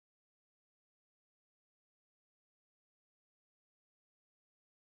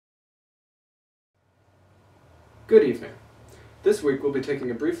Good evening. This week we'll be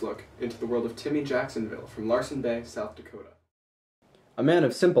taking a brief look into the world of Timmy Jacksonville from Larson Bay, South Dakota. A man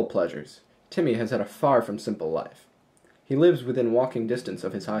of simple pleasures, Timmy has had a far from simple life. He lives within walking distance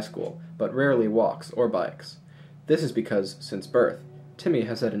of his high school, but rarely walks or bikes. This is because, since birth, Timmy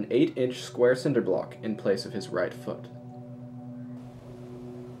has had an 8-inch square cinder block in place of his right foot.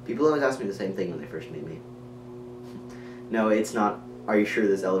 People always ask me the same thing when they first meet me. No, it's not, are you sure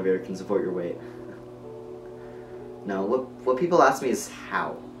this elevator can support your weight? No, what people ask me is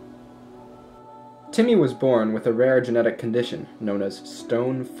how. Timmy was born with a rare genetic condition known as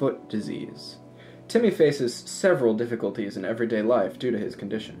stone foot disease. Timmy faces several difficulties in everyday life due to his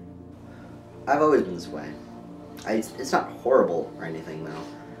condition. I've always been this way. It's not horrible or anything, though.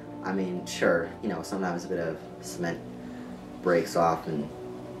 I mean, sure, sometimes a bit of cement breaks off and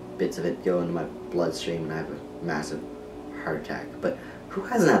bits of it go into my bloodstream and I have a massive heart attack. But who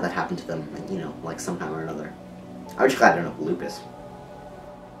hasn't had that happen to them, like sometime or another? I'm just glad I don't have lupus.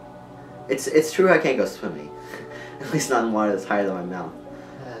 It's true I can't go swimming. At least not in water that's higher than my mouth.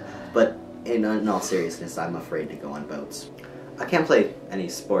 But in all seriousness, I'm afraid to go on boats. I can't play any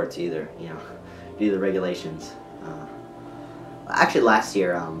sports either, due to the regulations. Actually, last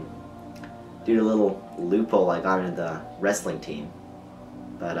year, due to a little loophole, I got into the wrestling team.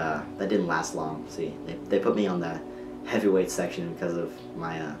 But that didn't last long. See, they put me on the heavyweight section because of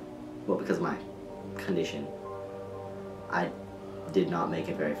my, because of my condition. I did not make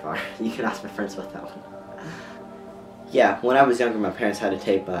it very far. You can ask my friends about that one. Yeah, when I was younger, my parents had to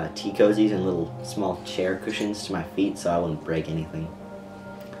tape tea cozies and little small chair cushions to my feet so I wouldn't break anything.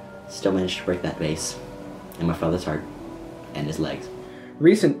 Still managed to break that vase in my father's heart and his legs.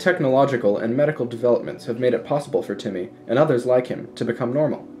 Recent technological and medical developments have made it possible for Timmy, and others like him, to become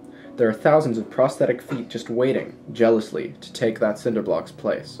normal. There are thousands of prosthetic feet just waiting, jealously, to take that cinder block's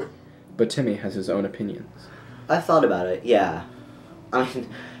place. But Timmy has his own opinions. I've thought about it, yeah. I mean,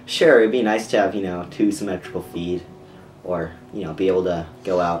 sure, it'd be nice to have, 2 symmetrical feet, or, be able to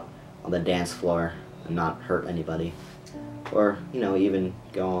go out on the dance floor and not hurt anybody. Or, even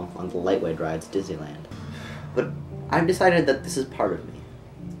go on the lightweight rides at Disneyland. But I've decided that this is part of me.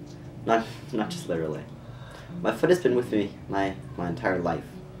 Not just literally. My foot has been with me my entire life.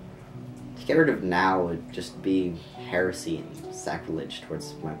 To get rid of it now would just be heresy and sacrilege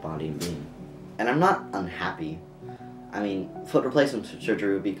towards my body and being. And I'm not unhappy. I mean, foot replacement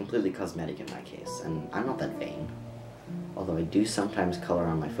surgery would be completely cosmetic in my case, and I'm not that vain. Although I do sometimes color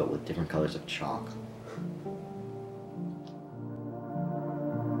on my foot with different colors of chalk.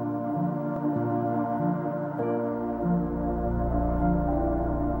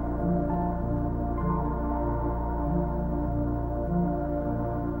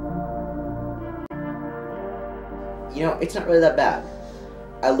 It's not really that bad.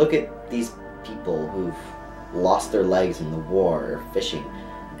 I look at these people who've lost their legs in the war or fishing,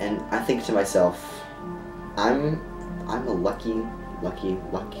 and I think to myself, I'm a lucky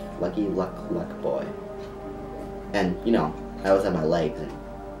boy. And, I always have my legs and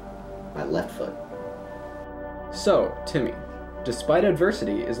my left foot. So, Timmy, despite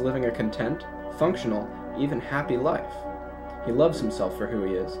adversity, is living a content, functional, even happy life. He loves himself for who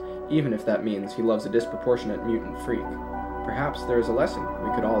he is, even if that means he loves a disproportionate mutant freak. Perhaps there is a lesson we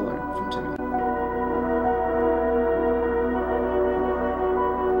could all learn from Timmy.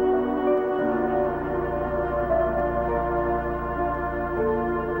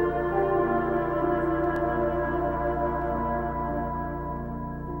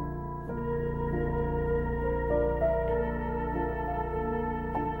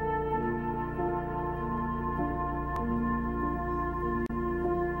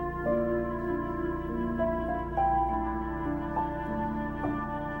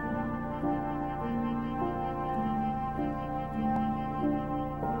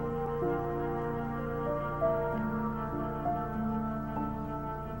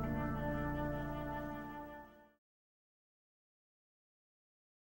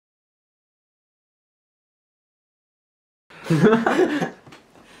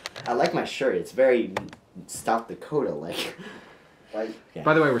 I like my shirt. It's very South Dakota like. Yeah.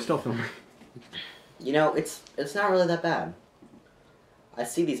 By the way, we're still filming. It's not really that bad. I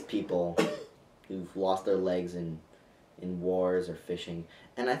see these people who've lost their legs in wars or fishing,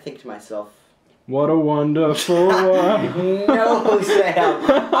 and I think to myself, what a wonderful world. No,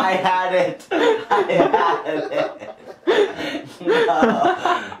 Sam, I had it. I had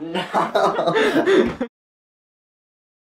it. No.